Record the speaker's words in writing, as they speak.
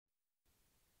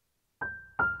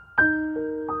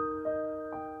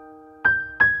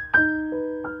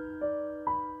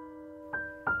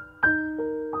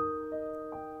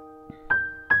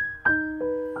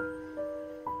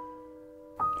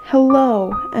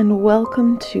Hello, and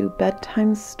welcome to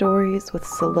Bedtime Stories with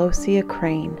Celosia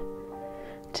Crane.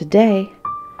 Today,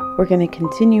 we're going to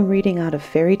continue reading out of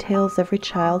Fairy Tales Every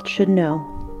Child Should Know,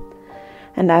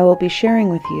 and I will be sharing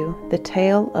with you the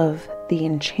tale of the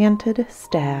Enchanted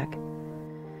Stag.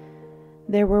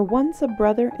 There were once a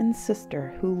brother and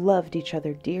sister who loved each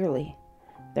other dearly.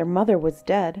 Their mother was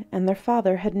dead, and their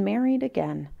father had married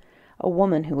again, a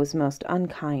woman who was most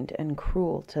unkind and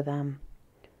cruel to them.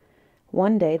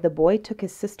 One day the boy took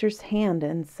his sister's hand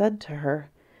and said to her,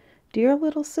 "Dear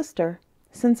little sister,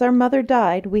 since our mother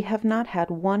died, we have not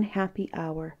had one happy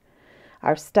hour.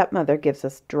 Our stepmother gives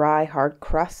us dry, hard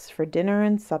crusts for dinner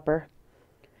and supper.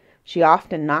 She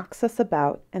often knocks us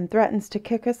about and threatens to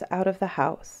kick us out of the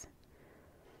house.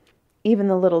 Even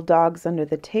the little dogs under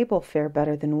the table fare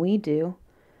better than we do,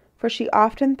 for she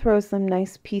often throws them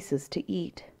nice pieces to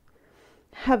eat.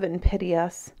 Heaven pity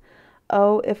us!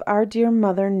 Oh, if our dear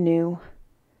mother knew!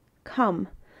 Come,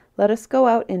 let us go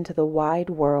out into the wide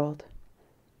world."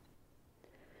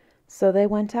 So they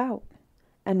went out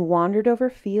and wandered over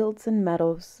fields and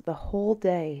meadows the whole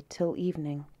day till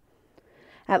evening.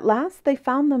 At last they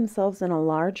found themselves in a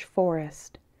large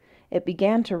forest. It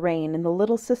began to rain, and the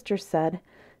little sister said,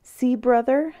 "See,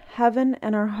 brother, heaven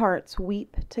and our hearts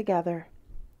weep together."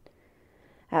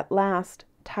 At last,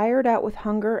 tired out with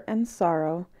hunger and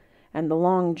sorrow, and the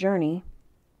long journey,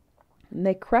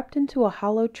 they crept into a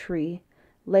hollow tree,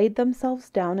 laid themselves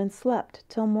down, and slept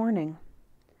till morning.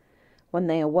 When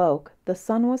they awoke, the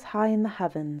sun was high in the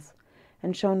heavens,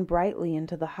 and shone brightly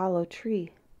into the hollow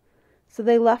tree. So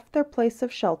they left their place of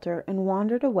shelter and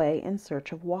wandered away in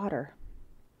search of water.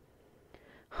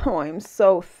 "Oh, I'm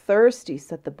so thirsty,"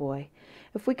 said the boy.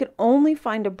 "If we could only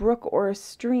find a brook or a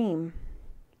stream."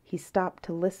 He stopped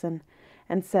to listen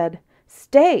and said,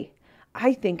 "Stay!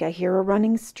 I think I hear a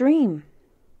running stream."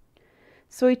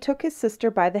 So he took his sister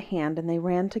by the hand, and they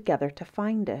ran together to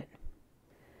find it.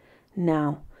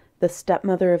 Now, the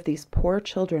stepmother of these poor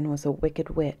children was a wicked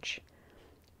witch.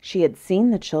 She had seen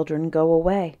the children go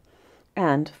away,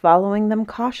 and, following them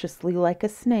cautiously like a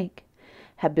snake,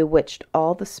 had bewitched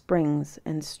all the springs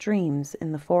and streams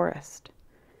in the forest.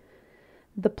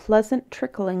 The pleasant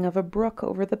trickling of a brook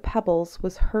over the pebbles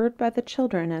was heard by the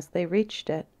children as they reached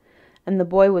it, and the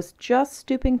boy was just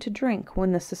stooping to drink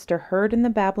when the sister heard in the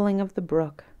babbling of the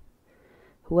brook,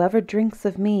 "Whoever drinks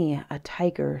of me, a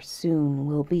tiger soon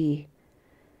will be."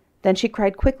 Then she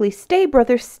cried quickly, "Stay,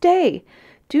 brother, stay!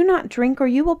 Do not drink, or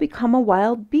you will become a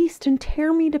wild beast and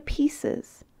tear me to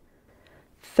pieces."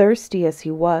 Thirsty as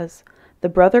he was, the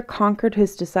brother conquered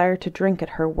his desire to drink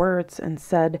at her words and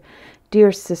said,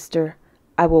 "Dear sister,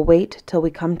 I will wait till we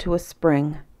come to a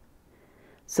spring."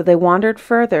 So they wandered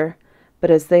further, but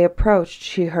as they approached,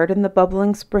 she heard in the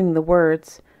bubbling spring the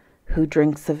words, "Who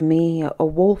drinks of me, a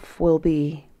wolf will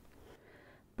be."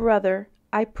 "Brother,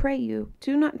 I pray you,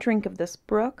 do not drink of this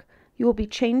brook. You will be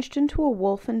changed into a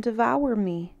wolf and devour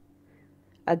me."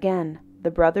 Again,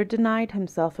 the brother denied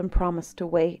himself and promised to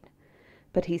wait.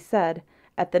 But he said,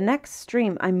 "At the next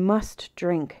stream I must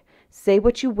drink. Say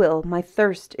what you will, my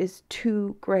thirst is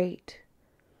too great."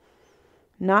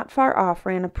 Not far off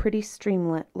ran a pretty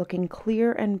streamlet, looking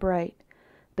clear and bright,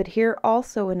 but here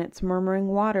also in its murmuring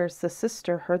waters the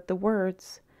sister heard the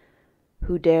words,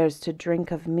 "Who dares to drink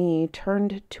of me,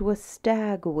 turned to a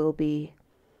stag will be."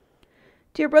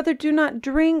 "Dear brother, do not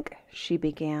drink," she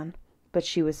began, but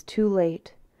she was too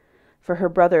late, for her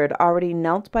brother had already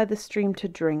knelt by the stream to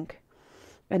drink,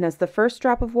 and as the first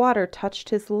drop of water touched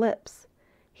his lips,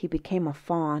 he became a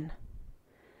fawn.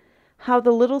 How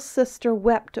the little sister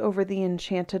wept over the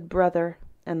enchanted brother,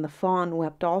 and the fawn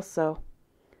wept also.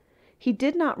 He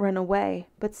did not run away,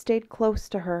 but stayed close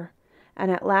to her, and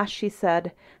at last she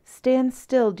said, "Stand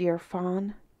still, dear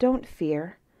fawn. Don't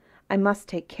fear. I must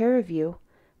take care of you,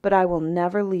 but I will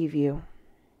never leave you."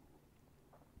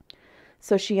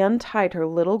 So she untied her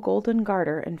little golden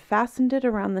garter and fastened it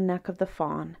around the neck of the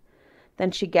fawn.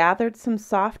 Then she gathered some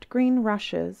soft green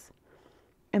rushes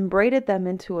and braided them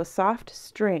into a soft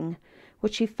string,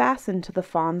 which she fastened to the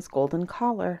fawn's golden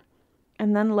collar,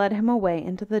 and then led him away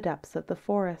into the depths of the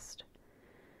forest.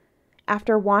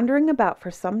 After wandering about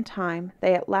for some time,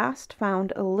 they at last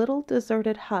found a little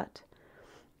deserted hut,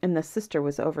 and the sister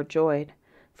was overjoyed,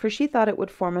 for she thought it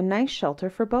would form a nice shelter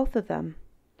for both of them.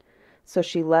 So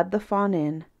she led the fawn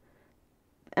in,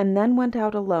 and then went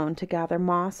out alone to gather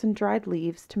moss and dried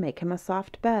leaves to make him a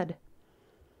soft bed.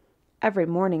 Every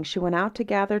morning she went out to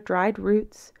gather dried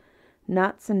roots,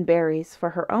 nuts, and berries for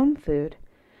her own food,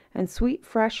 and sweet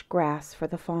fresh grass for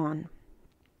the fawn,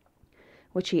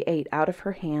 which he ate out of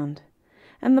her hand.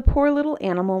 And the poor little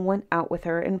animal went out with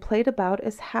her and played about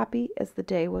as happy as the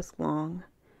day was long.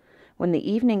 When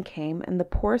the evening came and the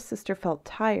poor sister felt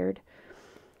tired,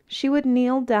 she would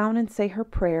kneel down and say her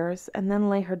prayers, and then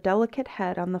lay her delicate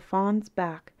head on the fawn's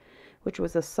back, which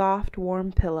was a soft,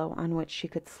 warm pillow on which she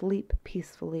could sleep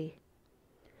peacefully.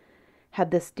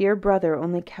 Had this dear brother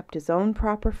only kept his own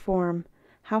proper form,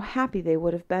 how happy they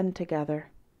would have been together.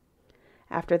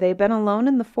 After they had been alone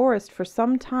in the forest for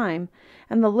some time,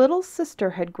 and the little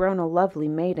sister had grown a lovely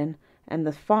maiden, and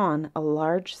the fawn a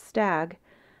large stag,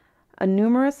 a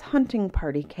numerous hunting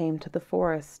party came to the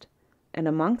forest, and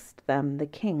amongst them the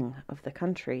king of the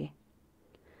country.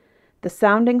 The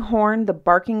sounding horn, the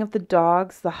barking of the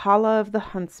dogs, the holla of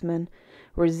the huntsmen,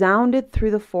 resounded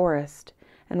through the forest,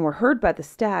 and were heard by the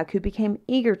stag, who became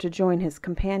eager to join his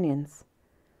companions.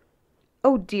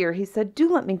 "Oh dear," he said, "do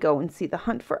let me go and see the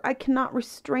hunt, for I cannot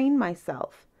restrain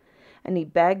myself." And he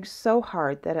begged so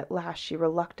hard that at last she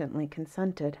reluctantly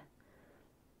consented.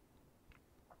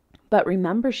 "But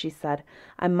remember," she said,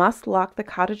 "I must lock the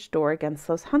cottage door against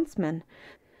those huntsmen.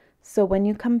 So when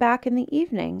you come back in the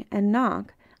evening and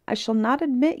knock, I shall not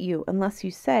admit you unless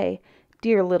you say,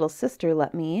 'Dear little sister,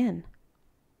 let me in.'"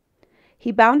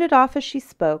 He bounded off as she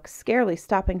spoke, scarcely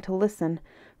stopping to listen,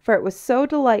 for it was so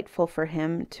delightful for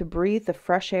him to breathe the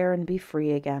fresh air and be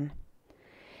free again.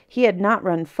 He had not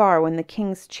run far when the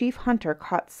king's chief hunter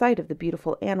caught sight of the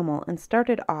beautiful animal and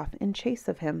started off in chase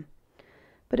of him.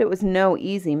 But it was no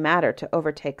easy matter to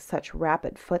overtake such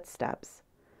rapid footsteps.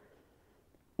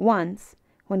 Once,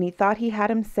 when he thought he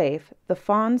had him safe, the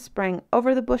fawn sprang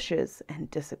over the bushes and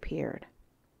disappeared.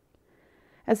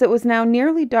 As it was now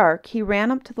nearly dark, he ran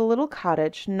up to the little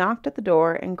cottage, knocked at the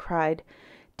door, and cried,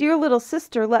 "Dear little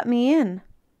sister, let me in."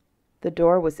 The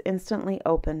door was instantly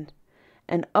opened,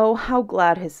 and oh, how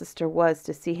glad his sister was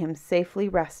to see him safely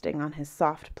resting on his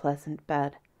soft, pleasant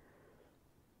bed.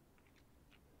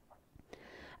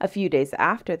 A few days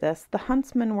after this, the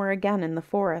huntsmen were again in the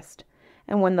forest,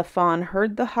 and when the fawn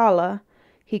heard the holla,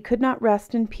 he could not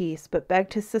rest in peace, but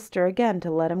begged his sister again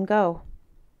to let him go.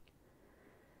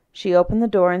 She opened the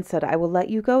door and said, "I will let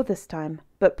you go this time,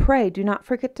 but pray do not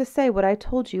forget to say what I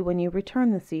told you when you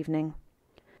return this evening."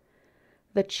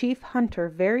 The chief hunter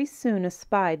very soon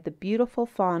espied the beautiful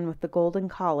fawn with the golden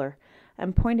collar,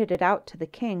 and pointed it out to the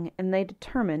king, and they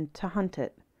determined to hunt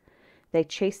it. They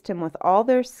chased him with all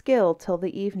their skill till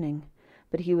the evening,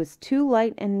 but he was too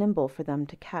light and nimble for them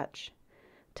to catch,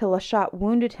 till a shot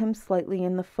wounded him slightly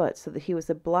in the foot, so that he was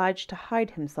obliged to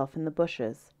hide himself in the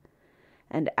bushes,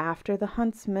 and after the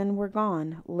huntsmen were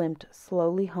gone, limped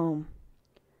slowly home.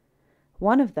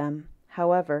 One of them,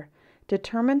 however,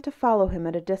 determined to follow him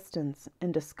at a distance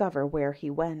and discover where he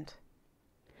went.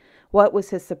 What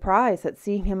was his surprise at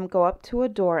seeing him go up to a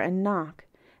door and knock,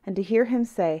 and to hear him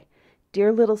say,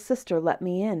 "Dear little sister, let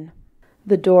me in."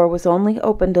 The door was only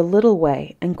opened a little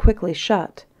way and quickly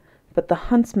shut, but the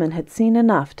huntsman had seen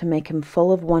enough to make him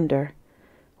full of wonder,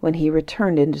 when he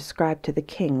returned and described to the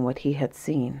king what he had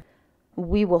seen.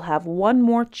 "We will have one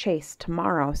more chase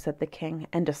tomorrow," said the king,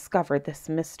 "and discover this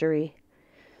mystery."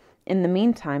 In the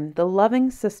meantime, the loving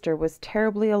sister was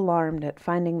terribly alarmed at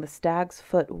finding the stag's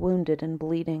foot wounded and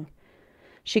bleeding.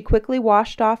 She quickly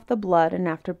washed off the blood, and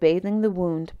after bathing the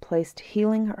wound, placed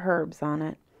healing herbs on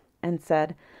it, and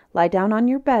said, "Lie down on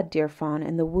your bed, dear fawn,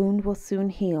 and the wound will soon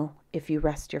heal, if you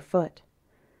rest your foot."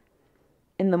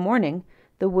 In the morning,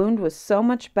 the wound was so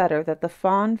much better that the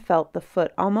fawn felt the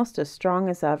foot almost as strong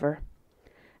as ever.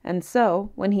 And so,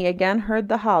 when he again heard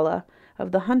the holla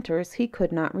of the hunters, he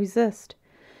could not resist.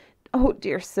 "Oh,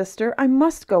 dear sister, I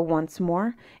must go once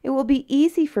more. It will be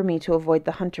easy for me to avoid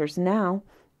the hunters now,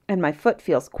 and my foot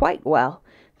feels quite well.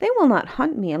 They will not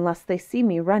hunt me unless they see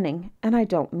me running, and I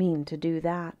don't mean to do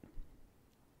that."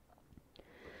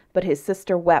 But his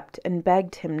sister wept and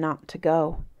begged him not to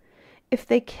go. "If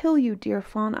they kill you, dear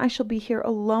fawn, I shall be here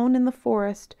alone in the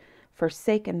forest,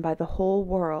 forsaken by the whole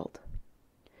world."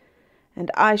 "And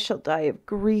I shall die of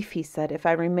grief," he said, "if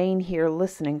I remain here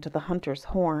listening to the hunter's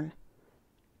horn."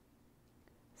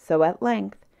 So at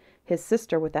length his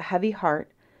sister, with a heavy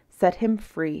heart, set him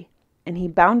free, and he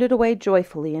bounded away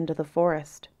joyfully into the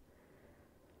forest.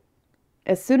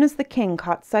 As soon as the king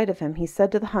caught sight of him, he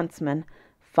said to the huntsman,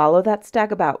 "Follow that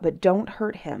stag about, but don't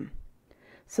hurt him."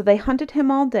 So they hunted him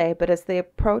all day, but as they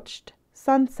approached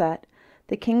sunset,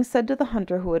 the king said to the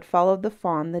hunter who had followed the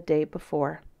fawn the day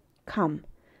before, "Come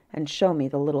and show me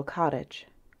the little cottage."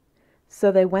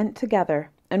 So they went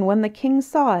together, and when the king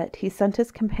saw it, he sent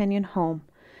his companion home,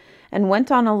 and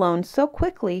went on alone so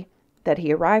quickly that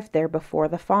he arrived there before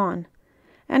the fawn,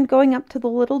 and going up to the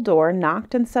little door,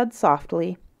 knocked and said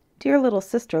softly, "Dear little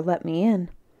sister, let me in."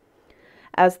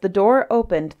 As the door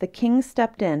opened, the king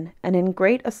stepped in, and in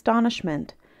great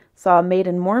astonishment saw a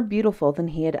maiden more beautiful than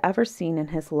he had ever seen in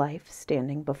his life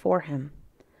standing before him.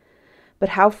 But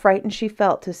how frightened she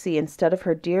felt to see, instead of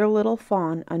her dear little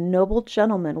fawn, a noble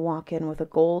gentleman walk in with a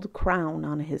gold crown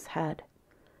on his head.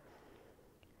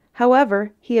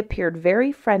 However, he appeared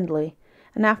very friendly,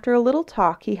 and after a little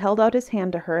talk he held out his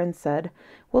hand to her and said,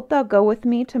 "Wilt thou go with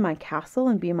me to my castle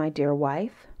and be my dear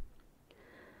wife?"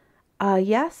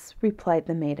 Yes," replied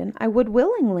the maiden, "I would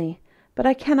willingly, but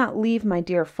I cannot leave my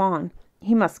dear fawn.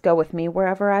 He must go with me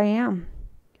wherever I am."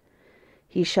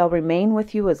 "He shall remain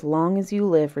with you as long as you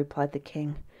live," replied the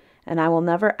king, "and I will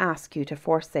never ask you to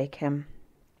forsake him."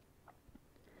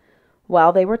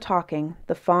 While they were talking,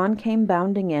 the fawn came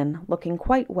bounding in, looking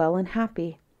quite well and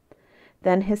happy.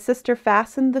 Then his sister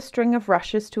fastened the string of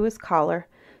rushes to his collar,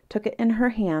 took it in her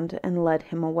hand, and led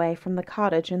him away from the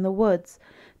cottage in the woods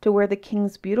to where the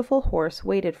king's beautiful horse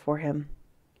waited for him.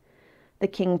 The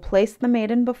king placed the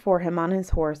maiden before him on his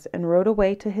horse and rode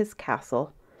away to his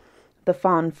castle, the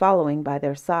fawn following by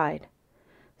their side.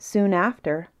 Soon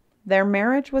after, their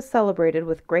marriage was celebrated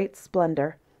with great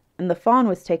splendor, and the fawn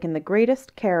was taken the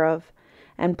greatest care of,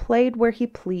 and played where he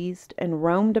pleased, and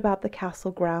roamed about the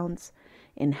castle grounds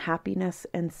in happiness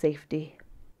and safety.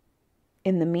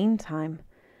 In the meantime,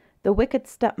 the wicked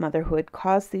stepmother who had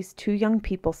caused these two young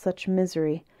people such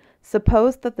misery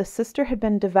supposed that the sister had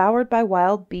been devoured by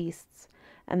wild beasts,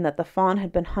 and that the fawn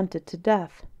had been hunted to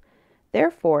death.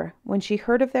 Therefore, when she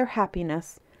heard of their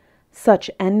happiness, such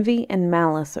envy and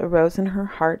malice arose in her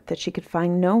heart that she could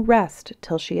find no rest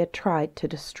till she had tried to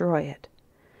destroy it.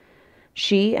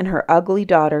 She and her ugly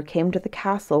daughter came to the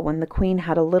castle when the queen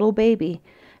had a little baby,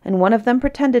 and one of them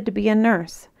pretended to be a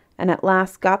nurse, and at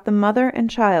last got the mother and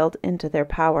child into their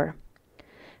power.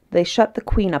 They shut the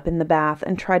queen up in the bath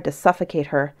and tried to suffocate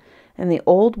her, and the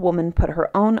old woman put her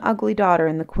own ugly daughter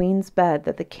in the queen's bed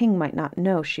that the king might not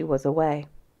know she was away.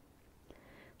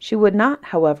 She would not,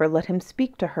 however, let him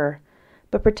speak to her,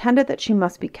 but pretended that she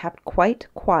must be kept quite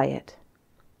quiet.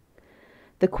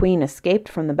 The queen escaped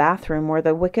from the bathroom where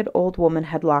the wicked old woman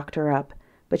had locked her up,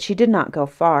 but she did not go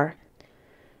far,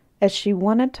 as she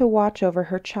wanted to watch over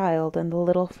her child and the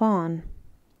little fawn.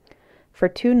 For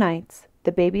 2 nights,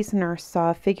 the baby's nurse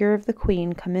saw a figure of the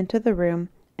queen come into the room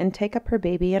and take up her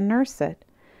baby and nurse it.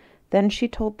 Then she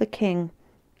told the king,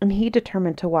 and he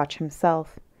determined to watch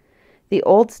himself. The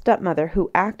old stepmother, who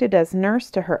acted as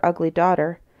nurse to her ugly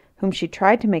daughter, whom she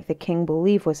tried to make the king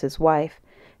believe was his wife,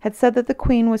 had said that the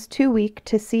queen was too weak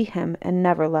to see him and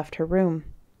never left her room.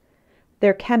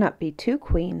 "There cannot be 2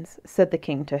 queens," said the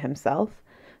king to himself,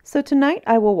 "so tonight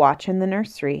I will watch in the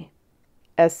nursery."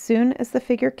 As soon as the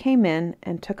figure came in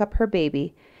and took up her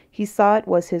baby, he saw it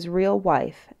was his real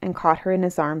wife, and caught her in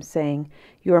his arms, saying,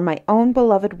 "You are my own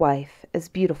beloved wife, as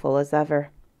beautiful as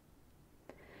ever."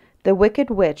 The wicked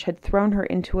witch had thrown her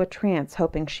into a trance,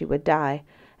 hoping she would die,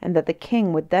 and that the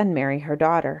king would then marry her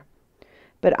daughter.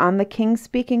 But on the king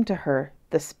speaking to her,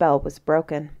 the spell was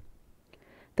broken.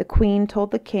 The queen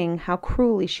told the king how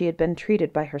cruelly she had been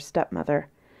treated by her stepmother,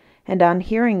 and on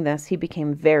hearing this he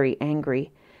became very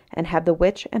angry, and had the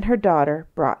witch and her daughter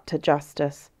brought to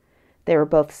justice. They were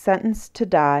both sentenced to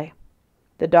die,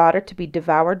 the daughter to be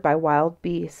devoured by wild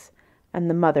beasts, and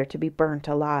the mother to be burnt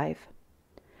alive.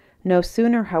 No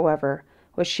sooner, however,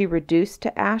 was she reduced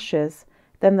to ashes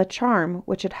than the charm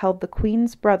which had held the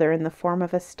queen's brother in the form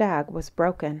of a stag was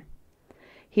broken.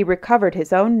 He recovered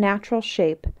his own natural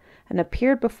shape and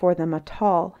appeared before them a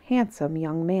tall, handsome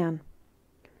young man.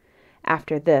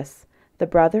 After this, the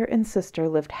brother and sister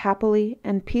lived happily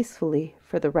and peacefully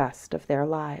for the rest of their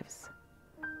lives.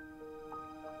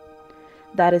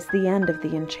 That is the end of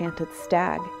the Enchanted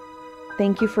Stag.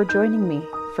 Thank you for joining me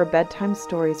for Bedtime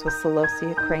Stories with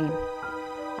Celosia Crane.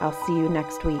 I'll see you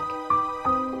next week.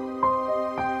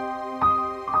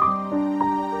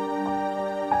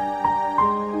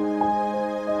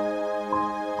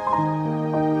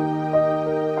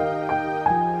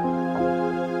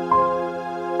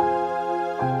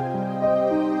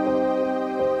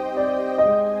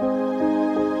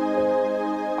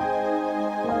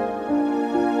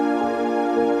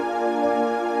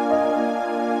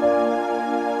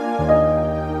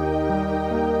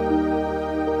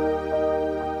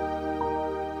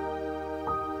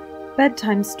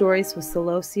 Bedtime Stories with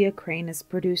Celosia Crane is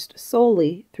produced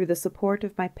solely through the support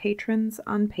of my patrons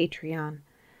on Patreon.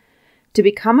 To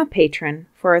become a patron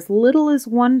for as little as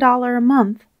 $1 a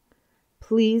month,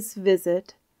 please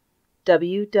visit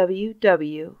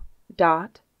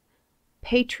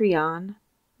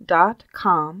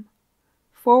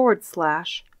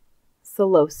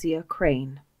www.patreon.com/Celosia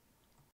Crane.